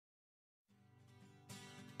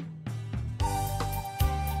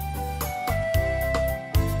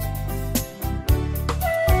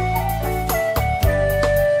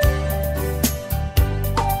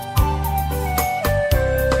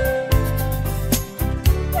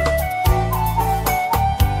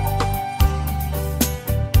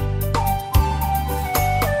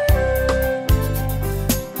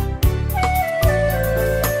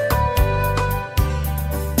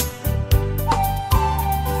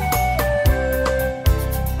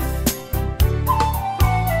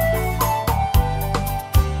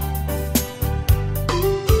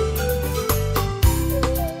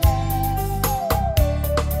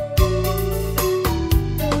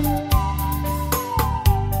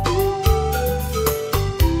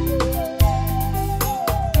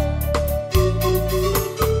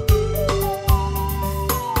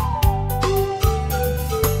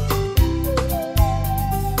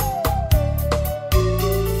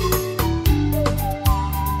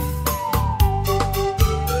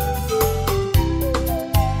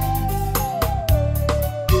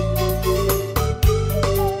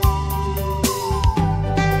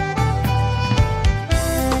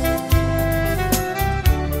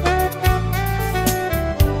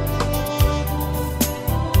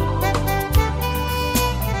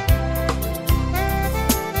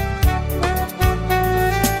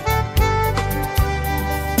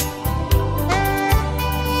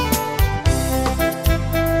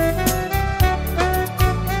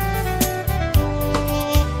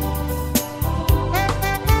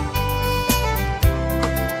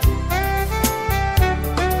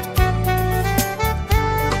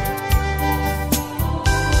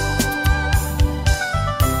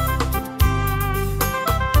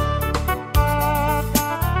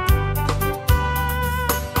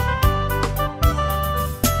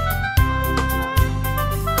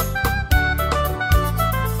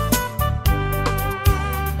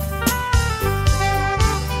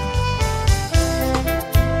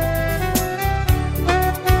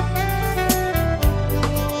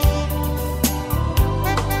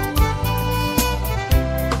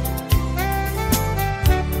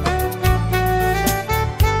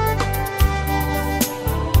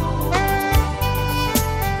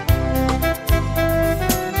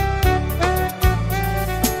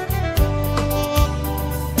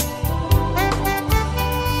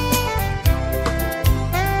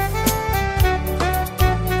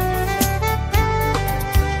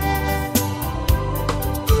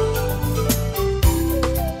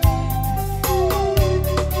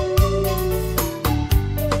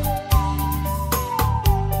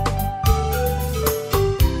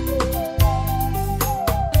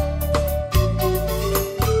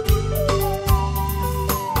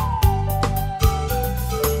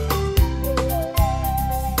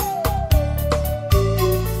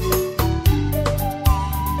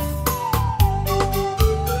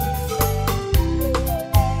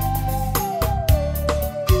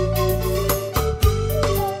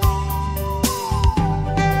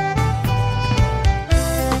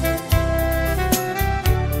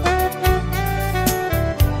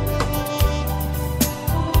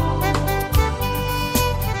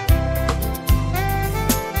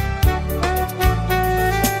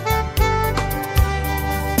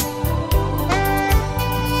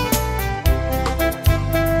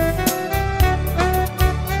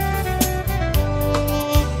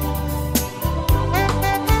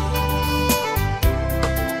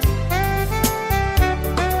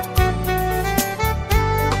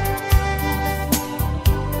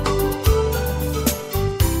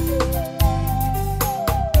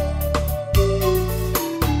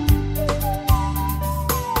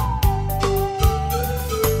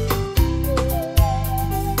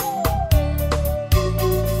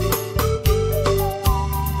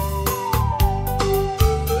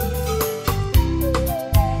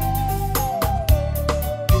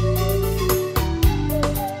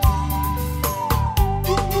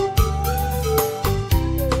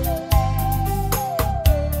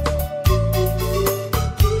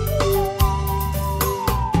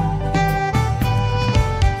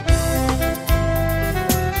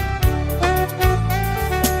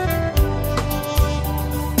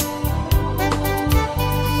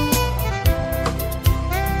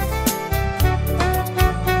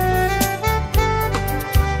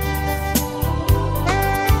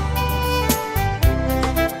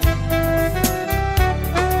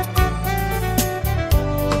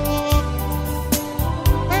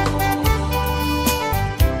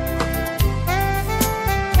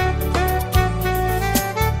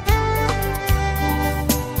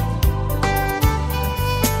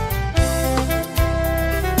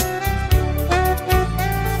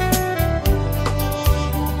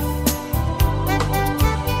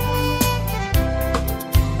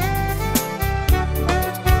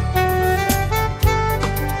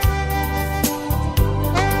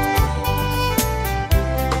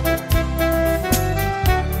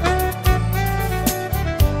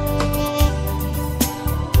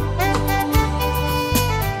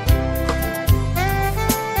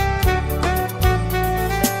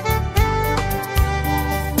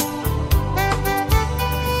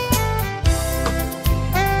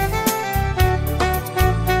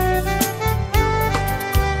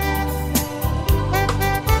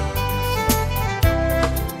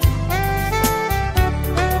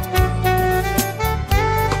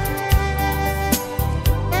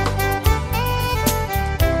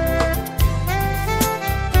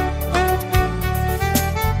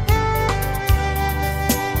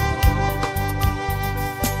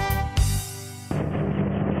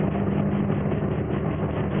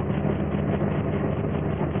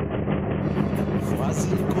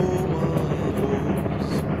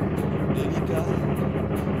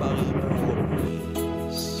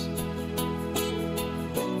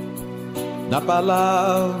pas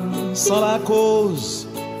l'âme sans la cause,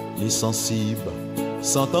 les sensibles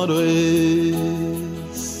sans tendresse.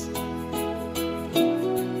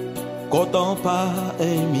 Qu'autant pas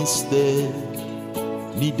un mystère,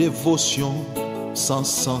 ni dévotion sans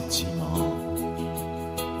sentiment.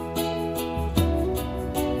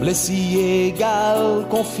 Blessi égale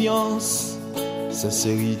confiance,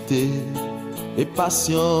 sincérité et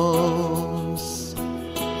patience.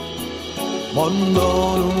 Mon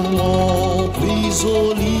nom, mon plus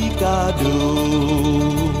joli cadeau,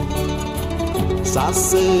 ça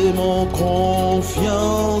c'est mon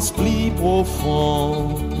confiance plus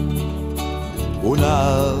profonde. On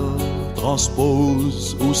a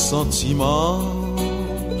transpose au sentiment,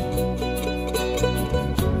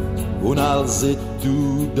 on a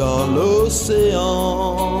tout dans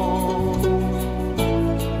l'océan.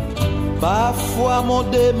 Parfois mon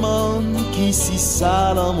demande qui si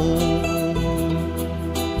ça l'amour,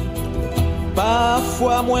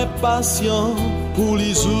 parfois moins patient pour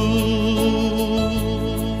les jours.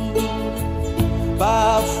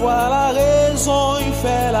 Parfois la raison il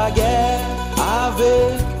fait la guerre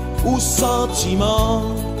avec ou sentiment.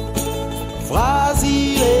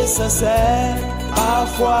 Fragile et sincère,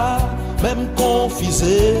 parfois même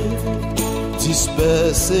confisé,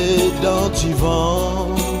 dispersé dans du vent.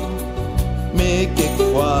 Mais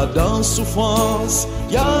quelquefois dans souffrance,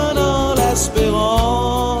 y en a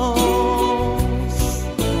l'espérance.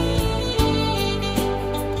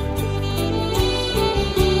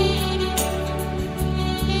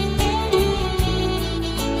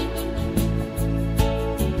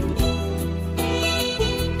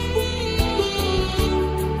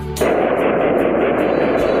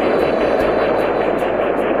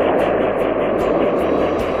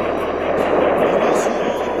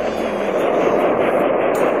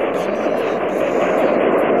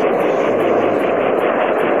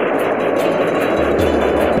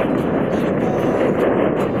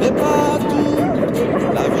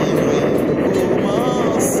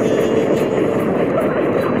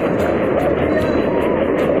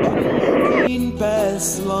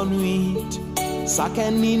 Ça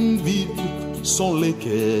qu'un vide sont les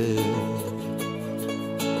cœurs.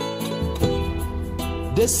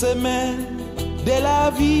 Des semaines de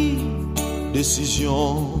la vie,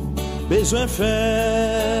 décision, besoin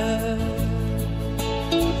faire.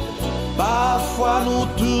 Parfois nous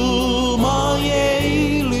tourments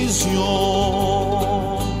et illusions.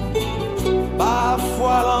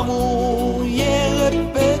 Parfois l'amour et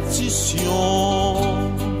répétition.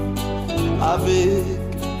 Avec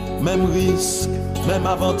même risque, même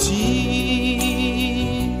aventure,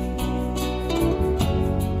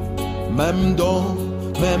 même don,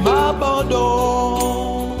 même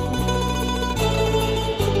abandon.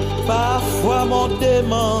 Parfois mon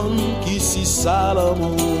demande qui si ça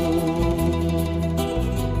l'amour,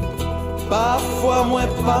 parfois moins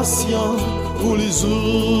patient pour les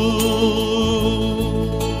jours.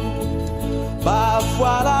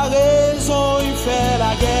 Parfois la raison il fait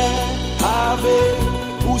la guerre avec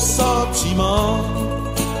ou sentiment.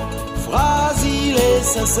 Fragile et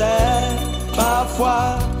sincère,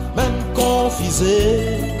 parfois même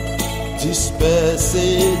confisé, dispersé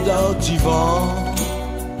dans du vent.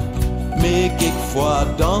 Mais quelquefois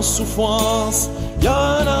dans souffrance, y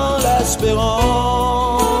en a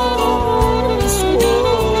l'espérance.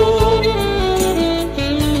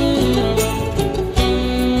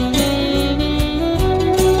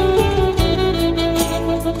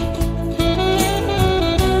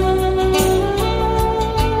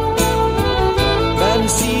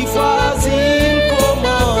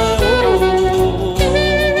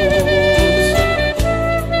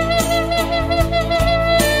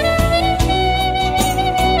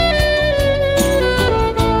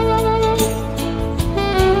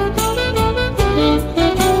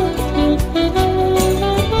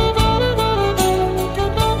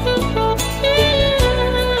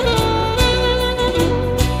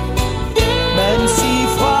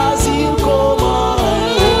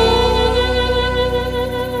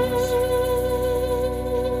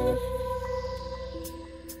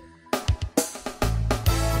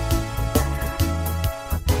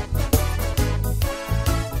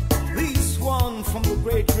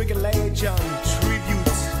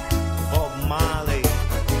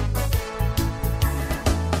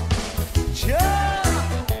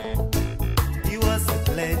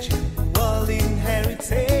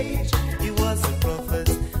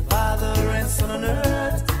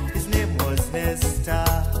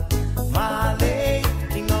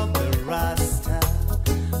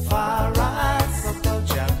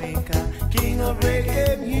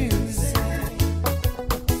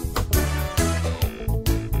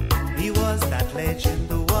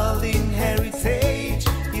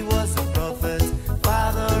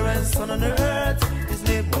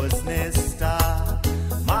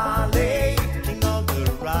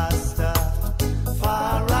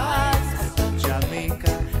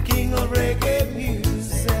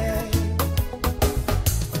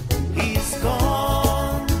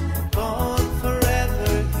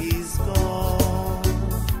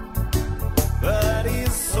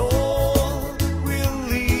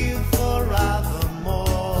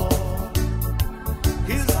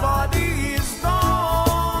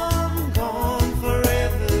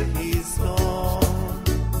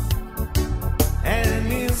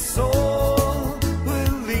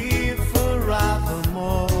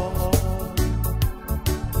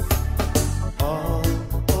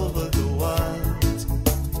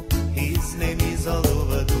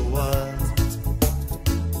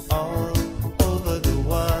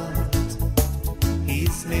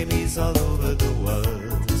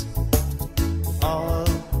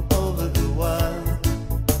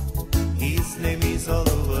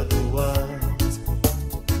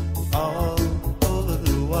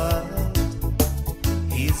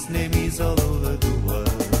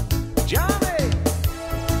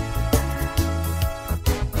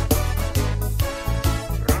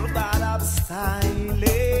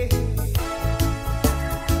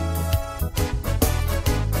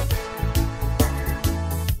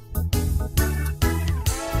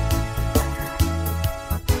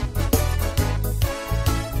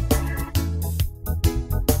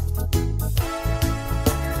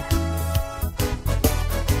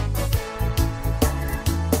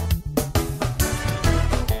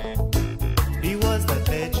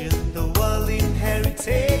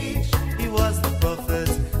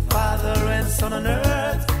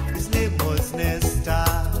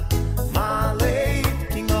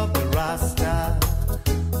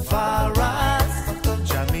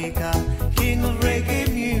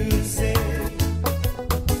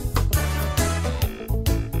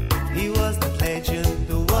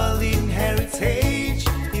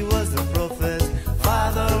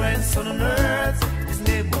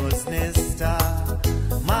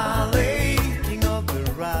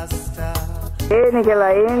 Vieni che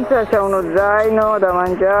la entra, c'è uno zaino da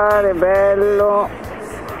mangiare, bello.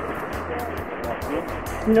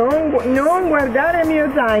 Non guardare il mio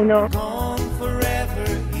zaino.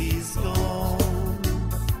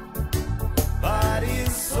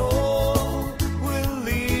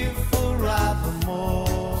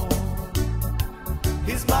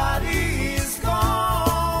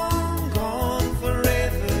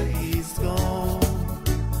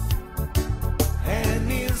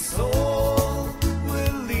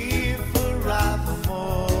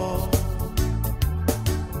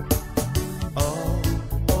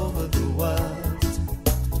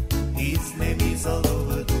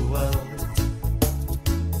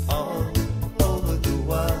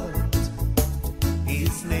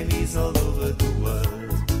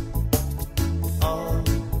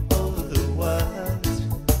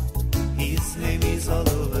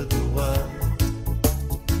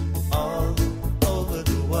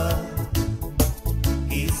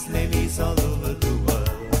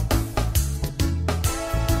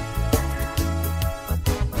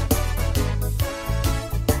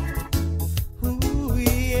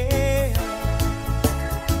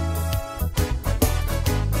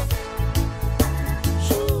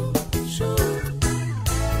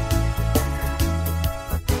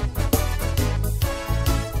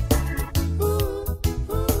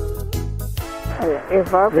 E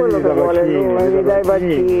fa quello che vuole lui, mi dai i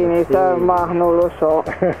bacini, ma non lo so.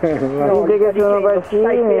 No, dice che sono bacini.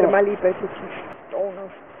 Stai ferma lì perché ci sto uno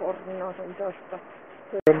sfornato in testa.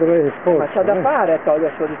 Ma c'ha da fare a togliere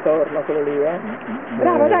il suo ritorno quello lì, eh?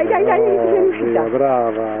 Brava, dai, sei riuscita.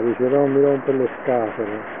 Brava, dice non mi rompe le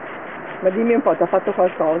scatole. Ma dimmi un po', ti ha fatto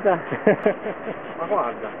qualcosa? Ma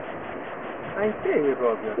guarda, la insegue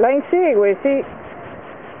proprio. La insegue, sì.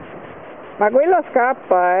 Ma quella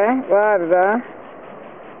scappa, guarda.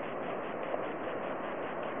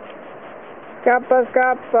 Scappa,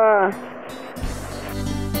 scappa!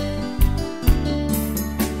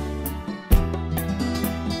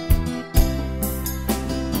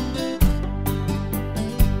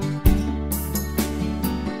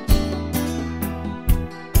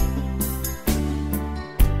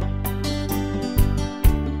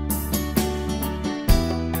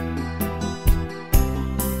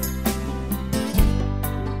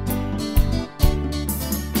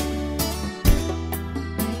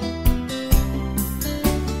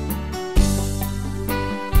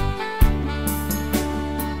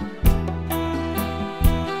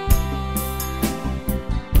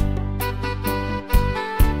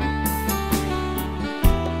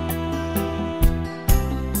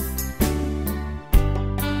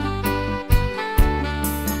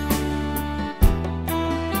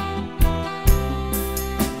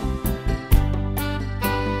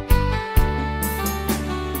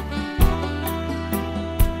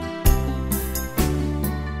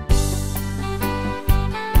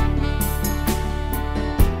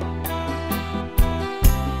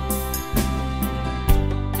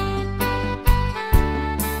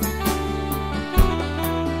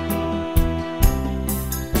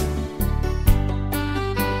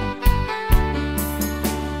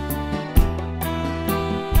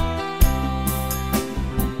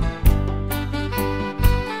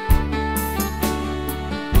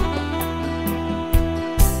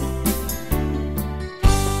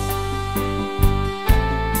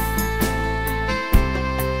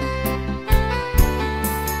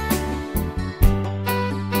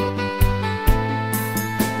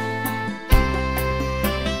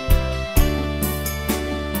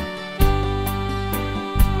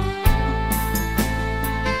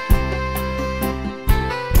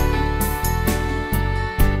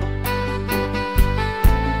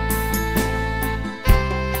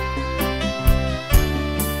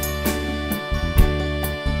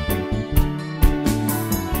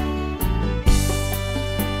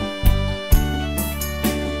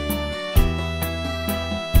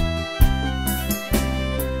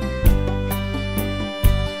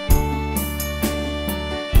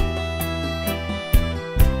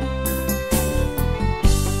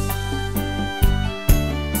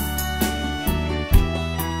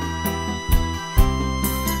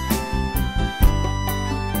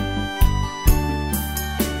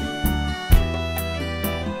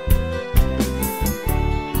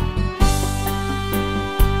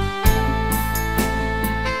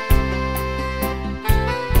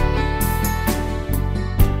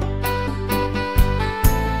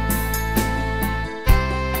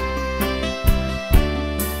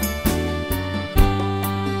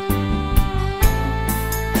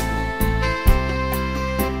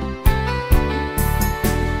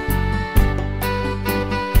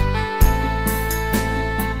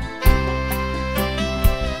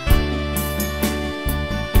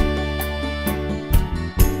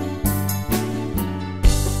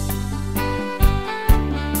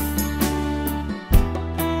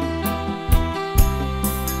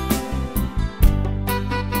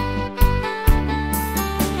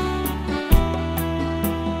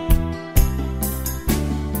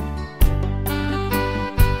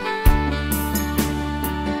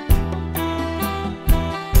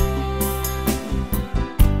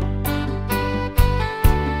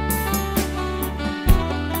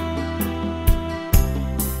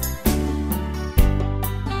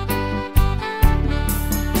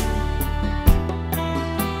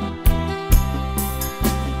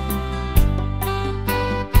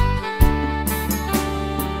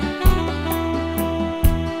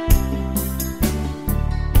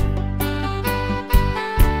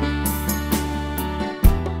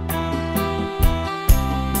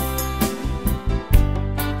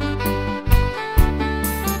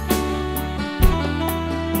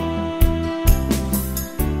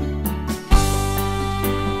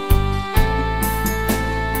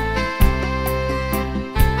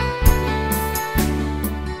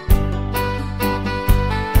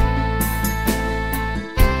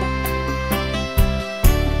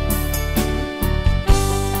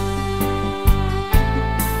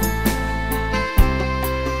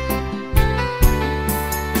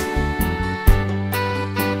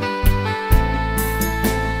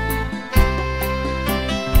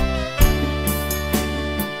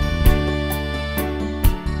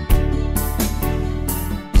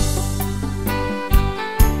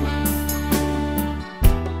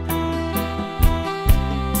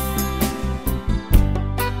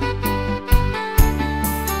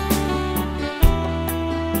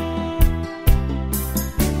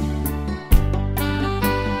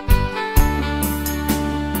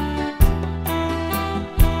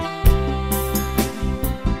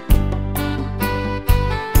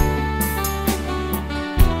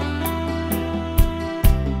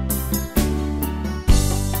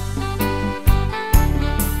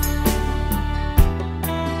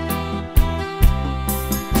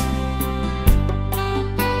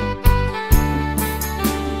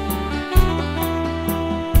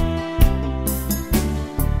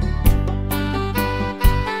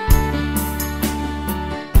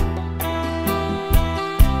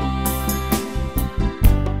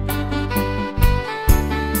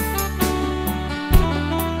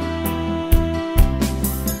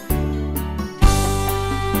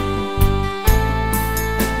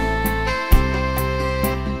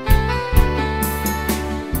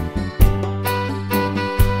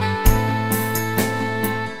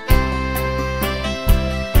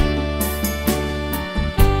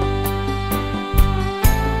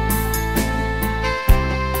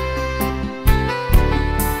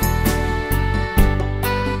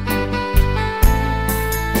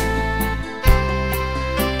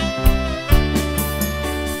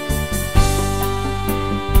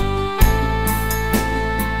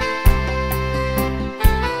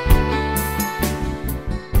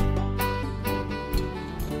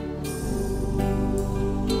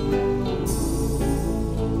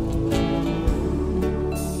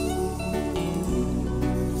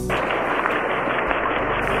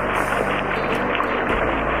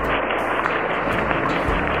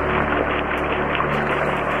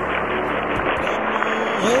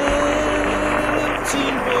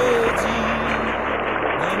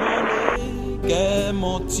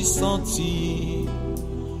 senti.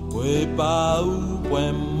 Prépare pour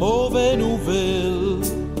une mauvaise nouvelle.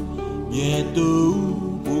 Bientôt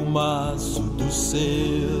pour ma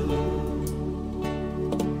sous-douceur.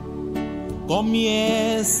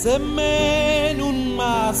 Combien de semaines nous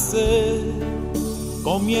massent,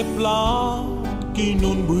 combien de plans qui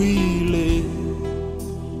nous brûlent,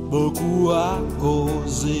 beaucoup à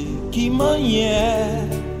cause qui manière,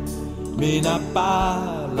 mais n'a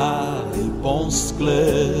pas la réponse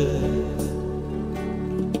claire.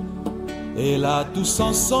 Et là tous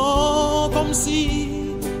ensemble comme si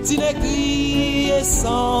tu n'écriais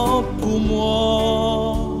sans pour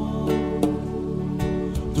moi.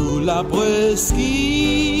 Tout la presque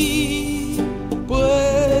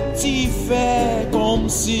petit fait comme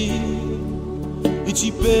si et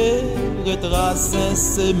tu peux retracer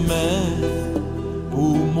ses mains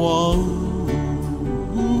pour moi.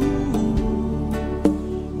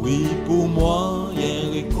 Oui, pour moi, il y a un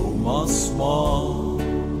recommencement.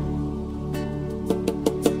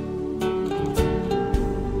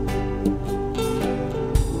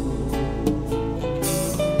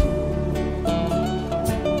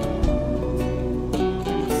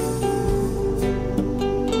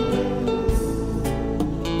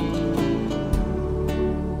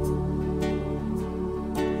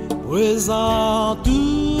 Présent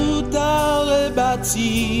tout à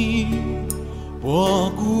rebâti pour un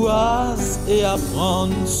courage et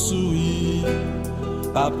apprendre sourire.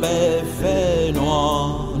 Pas fait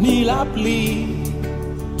noir ni la pluie,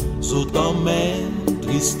 saute emmène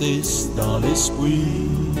tristesse dans l'esprit.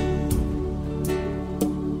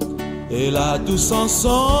 Et là tous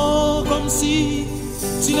ensemble comme si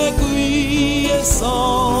tu n'écriais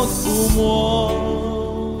sans pour moi.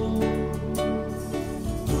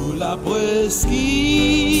 La presque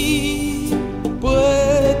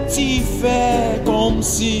petit fait comme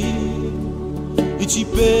si et tu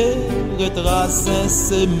peux retracer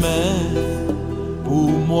ses mains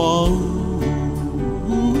pour moi.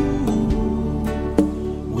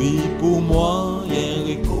 Oui, pour moi, il y a un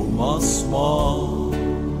recommencement.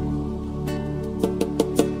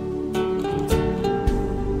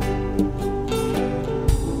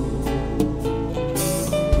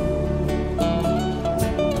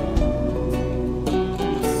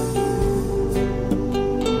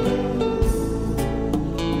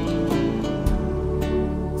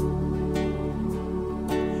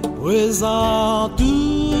 Présent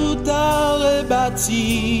tout à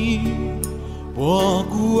rebâti pour un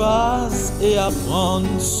courage et apprendre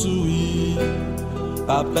sourire.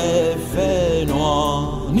 Pas fait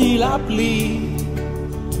noir ni la pluie,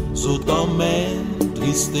 saute emmène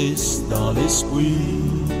tristesse dans l'esprit.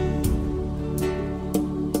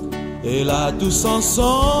 Et là tous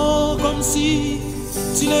ensemble comme si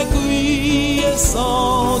tu n'écriais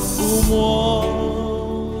sans pour moi.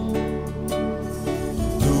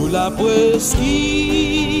 La presque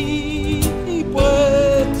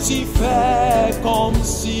petit fait comme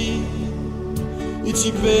si et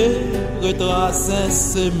tu peux retracer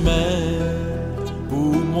ses mains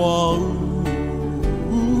pour moi.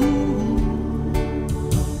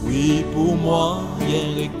 Oui, pour moi, il y a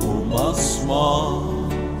un recommencement.